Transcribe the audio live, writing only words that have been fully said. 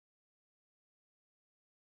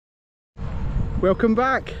Welcome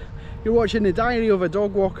back. You're watching the Diary of a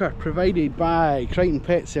Dog Walker provided by Crighton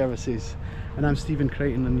Pet Services, and I'm Stephen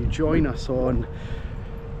Crighton, and you join us on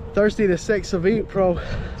Thursday the 6th of April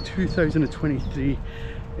 2023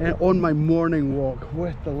 on my morning walk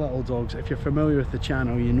with the little dogs. If you're familiar with the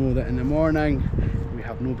channel, you know that in the morning we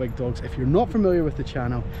have no big dogs. If you're not familiar with the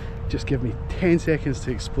channel, just give me 10 seconds to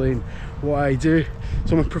explain what I do.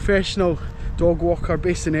 So I'm a professional dog walker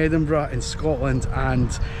based in Edinburgh in Scotland,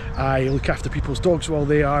 and I look after people's dogs while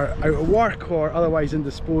they are out of work or otherwise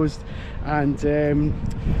indisposed. And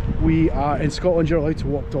we are in Scotland, you're allowed to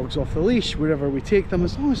walk dogs off the leash wherever we take them,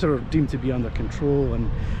 as long as they're deemed to be under control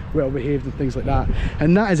and well behaved and things like that.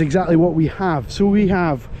 And that is exactly what we have. So we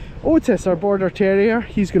have Otis, our border terrier.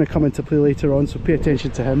 He's going to come into play later on, so pay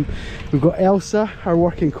attention to him. We've got Elsa, our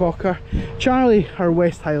working cocker, Charlie, our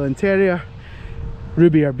West Highland terrier,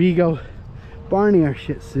 Ruby, our beagle, Barney, our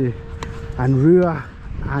shih tzu, and Rua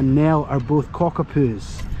and Nell are both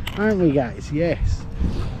cockapoos, aren't we guys? Yes.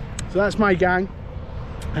 So that's my gang,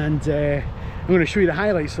 and I'm going to show you the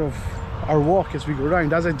highlights of our walk as we go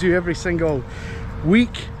around, as I do every single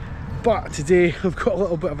week. But today I've got a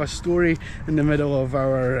little bit of a story in the middle of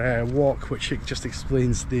our walk, which just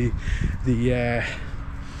explains the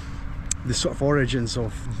sort of origins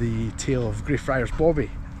of the tale of Greyfriars Bobby.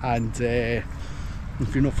 And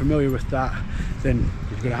if you're not familiar with that, then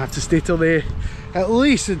you're going to have to stay till at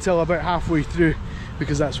least until about halfway through,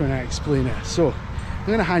 because that's when I explain it. So I'm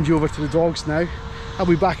going to hand you over to the dogs now. I'll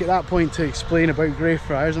be back at that point to explain about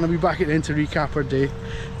Greyfriars, and I'll be back at the end to recap our day.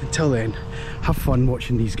 Until then, have fun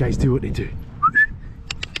watching these guys do what they do.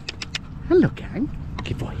 Hello gang.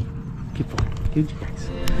 Good boy. Good boy. Good guys.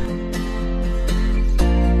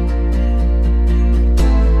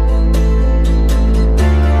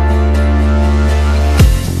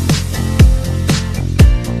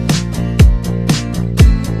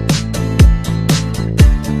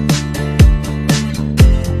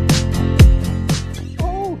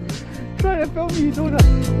 Film you doing it.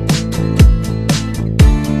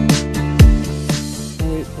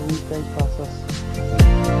 Wait till these guys pass us.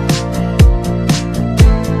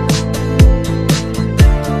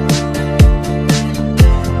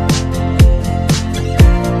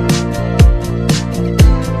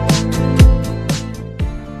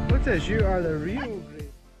 Otis, you are the real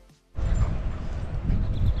great.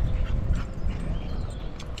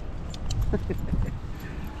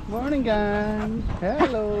 Morning gang.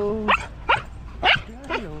 Hello.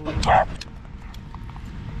 Hello.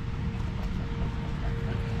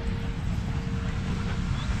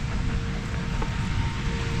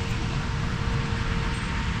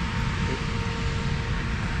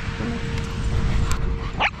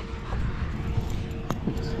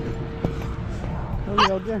 How are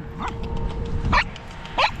you all doing?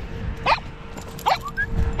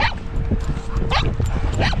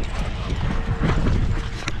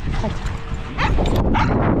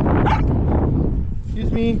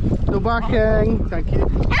 Excuse me, no barking. Thank you.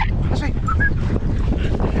 This way.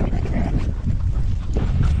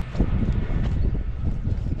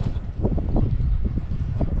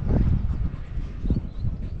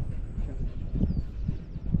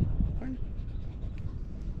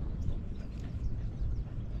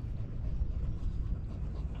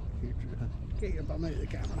 Get your bum out of the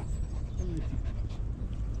camera.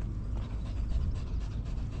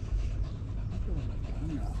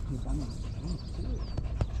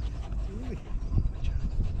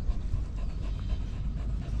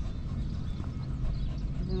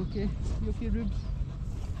 Everyone okay? You okay, Rubes?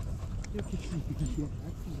 You okay?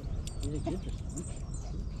 Very good.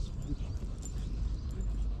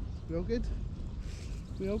 We all good?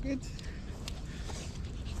 We all good?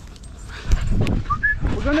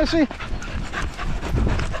 We're going this way.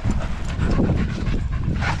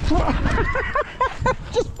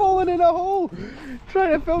 Just falling in a hole,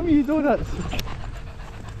 trying to film you donuts.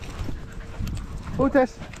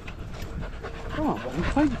 Otis, come on, buddy.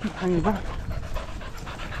 Why do you keep hanging back?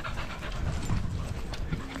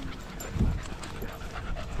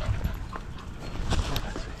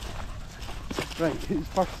 Right, who's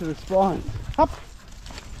first to respond? Up.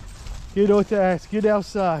 Good Otis, good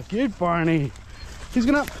Elsa, good Barney. Who's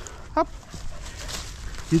going up? Up.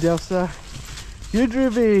 Good Elsa. Good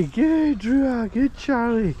Ruby, good Rua, good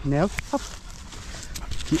Charlie. Now, up.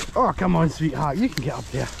 Oh, come on, sweetheart, you can get up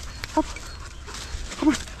there. Up. Come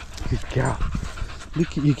on. Good girl.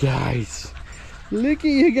 Look at you guys. Look at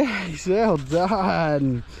you guys. Well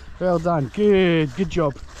done. Well done. Good. Good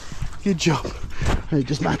job. Good job. Right,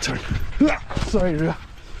 just my turn. Sorry, Rua.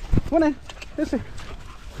 Come on in. This way.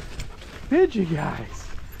 Good, you guys.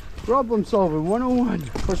 Problem solving 101.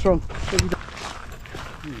 What's wrong? What have you done?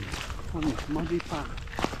 on this muddy path.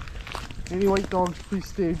 Any white dogs, please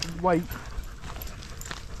stay white.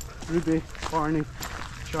 Ruby, Barney,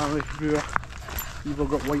 Charlie, Rua, you've all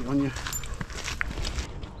got white on you.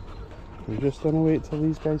 We're just gonna wait till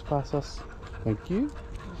these guys pass us. Thank you.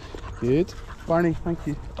 Good. Barney, thank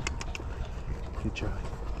you. Good Charlie.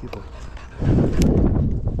 Good boy.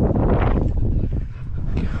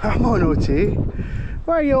 Come on, Otis.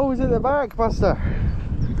 Why are you always at the back, Buster?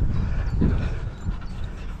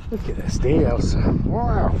 Look at this day, Elsa.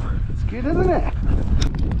 Wow. It's good, isn't it?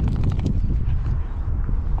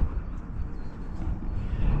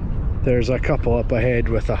 There's a couple up ahead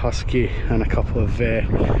with a husky and a couple of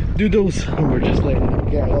doodles, and we're just letting them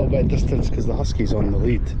get a little bit of distance because the husky's on the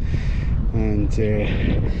lead. And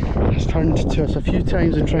has turned to us a few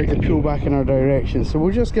times and tried to pull back in our direction, so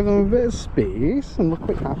we'll just give him a bit of space, and we're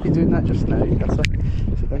quite happy doing that just now. That's it.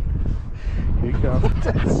 Sit down. Here you go.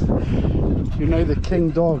 You're now the king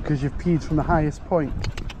dog because you've peed from the highest point.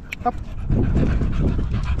 Up.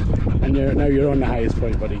 And now you're on the highest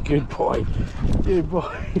point, buddy. Good boy. Good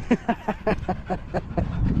boy.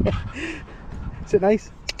 Sit nice.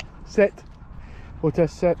 Sit.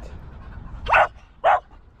 Otis, sit.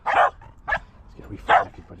 We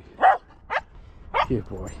flappy, buddy. Good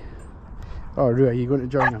boy. Oh, Rua, are you going to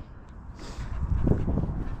join him?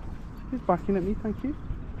 He's barking at me, thank you.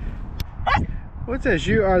 What's this?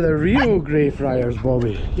 You are the real Greyfriars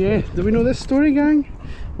Bobby. Yeah, do we know this story, gang?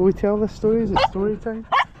 Will we tell this story? Is it story time?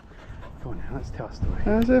 Come on now, let's tell a story.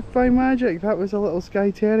 As if by magic, that was a little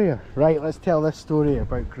Skye Terrier. Right, let's tell this story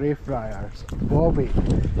about Greyfriars Bobby.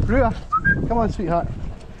 Rua, come on, sweetheart.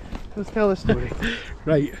 Let's tell the story.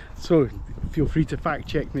 Right, so feel free to fact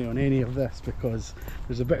check me on any of this because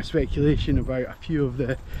there's a bit of speculation about a few of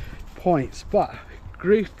the points, but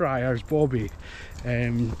Greyfriars Bobby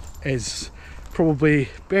is probably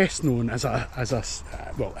best known as a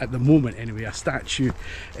well, at the moment anyway, a statue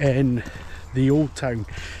in the Old Town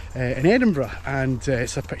in Edinburgh, and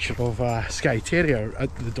it's a picture of a Skye Terrier,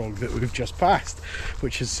 the dog that we've just passed,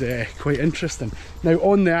 which is quite interesting. Now,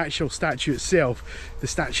 on the actual statue itself, the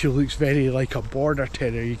statue looks very like a border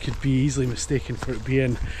terrier. You could be easily mistaken for it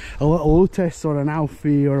being a little Otis or an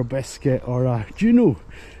Alfie or a Biscuit or a Juno.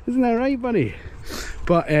 Isn't that right, buddy?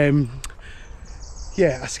 But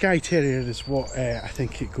yeah, a Skye Terrier is what I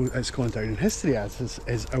think it's gone down in history as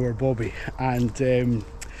is our Bobby, and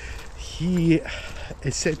he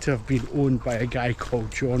is said to have been owned by a guy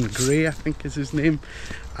called John Gray, I think is his name,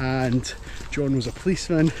 and John was a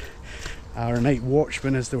policeman or a night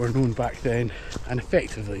watchman as they were known back then, and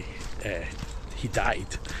effectively he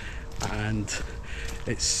died, and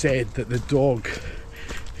it's said that the dog,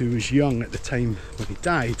 who was young at the time when he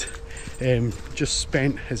died, just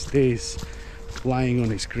spent his days lying on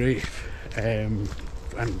his grave,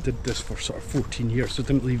 and did this for sort of 14 years, so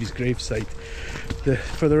didn't leave his gravesite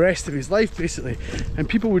for the rest of his life basically. And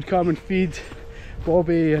people would come and feed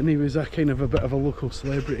Bobby, and he was a kind of a bit of a local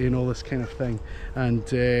celebrity and all this kind of thing. And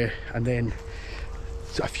then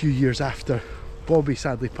a few years after Bobby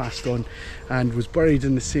sadly passed on and was buried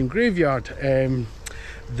in the same graveyard,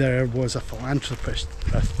 there was a philanthropist,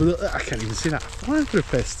 I can't even say that, a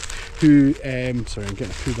philanthropist who, sorry, I'm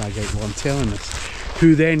getting a poo bag out while I'm telling this,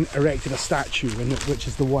 who then erected a statue, which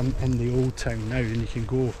is the one in the Old Town now, and you can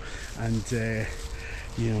go and,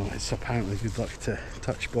 you know, it's apparently good luck to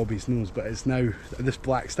touch Bobby's nose, but it's now, this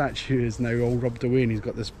black statue is now all rubbed away and he's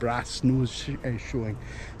got this brass nose showing,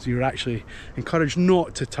 so you're actually encouraged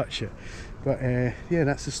not to touch it. But yeah,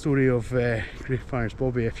 that's the story of Greyfriars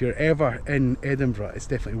Bobby. If you're ever in Edinburgh, it's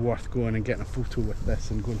definitely worth going and getting a photo with this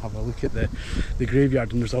and go and have a look at the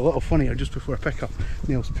graveyard. And there's a little funny, just before I pick up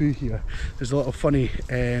Neil's poo here, there's a little funny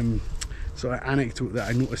sort of anecdote that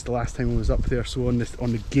I noticed the last time I was up there. So on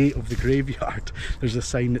the gate of the graveyard, there's a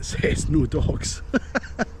sign that says "No dogs."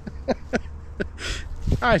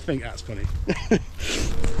 I think that's funny.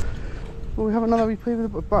 Well, we have another wee play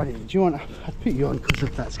with it, buddy. Do you want? I'd put you on because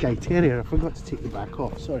of that Skye Terrier. I forgot to take you back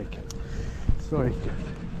off. Sorry, kid. Sorry, kid.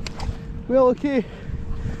 Well, okay.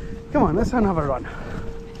 Come on, let's have another run.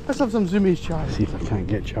 Let's have some zoomies, Charlie. See if I can't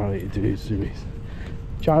get Charlie to do his zoomies.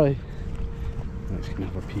 Charlie. Let's go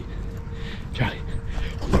have a pee. Charlie,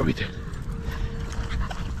 what are we doing?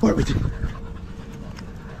 What are we doing?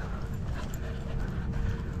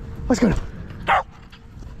 Let's go now.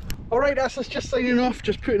 Alright, that's us just signing off,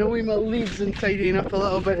 just putting away my leaves and tidying up a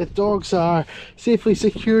little bit. The dogs are safely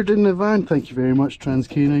secured in the van. Thank you very much, Trans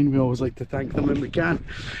Canine. We always like to thank them when we can.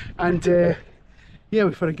 And yeah,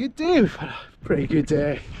 we've had a good day. We've had a pretty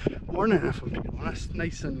good morning, if I'm being honest.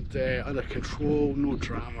 Nice and under control, no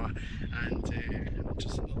drama, and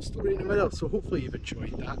just a little story in the middle, so hopefully you've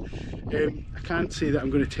enjoyed that. I can't say that I'm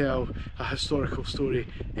going to tell a historical story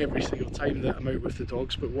every single time that I'm out with the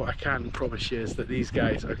dogs, but what I can promise you is that these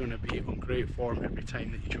guys are going to be on great form every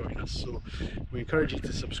time that you join us. So we encourage you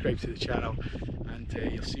to subscribe to the channel, and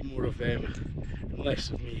you'll see more of them and less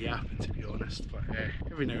of me yapping, to be honest. But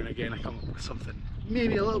every now and again I come up with something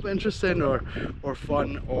maybe a little bit interesting or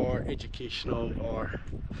fun or educational or,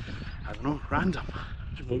 I don't know, random.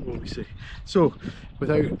 What will we say? So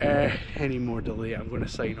without any more delay, I'm going to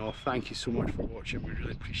sign off. Thank you so much for watching. We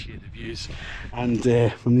really appreciate the views, and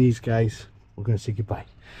from these guys we're going to say goodbye.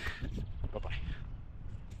 Bye bye.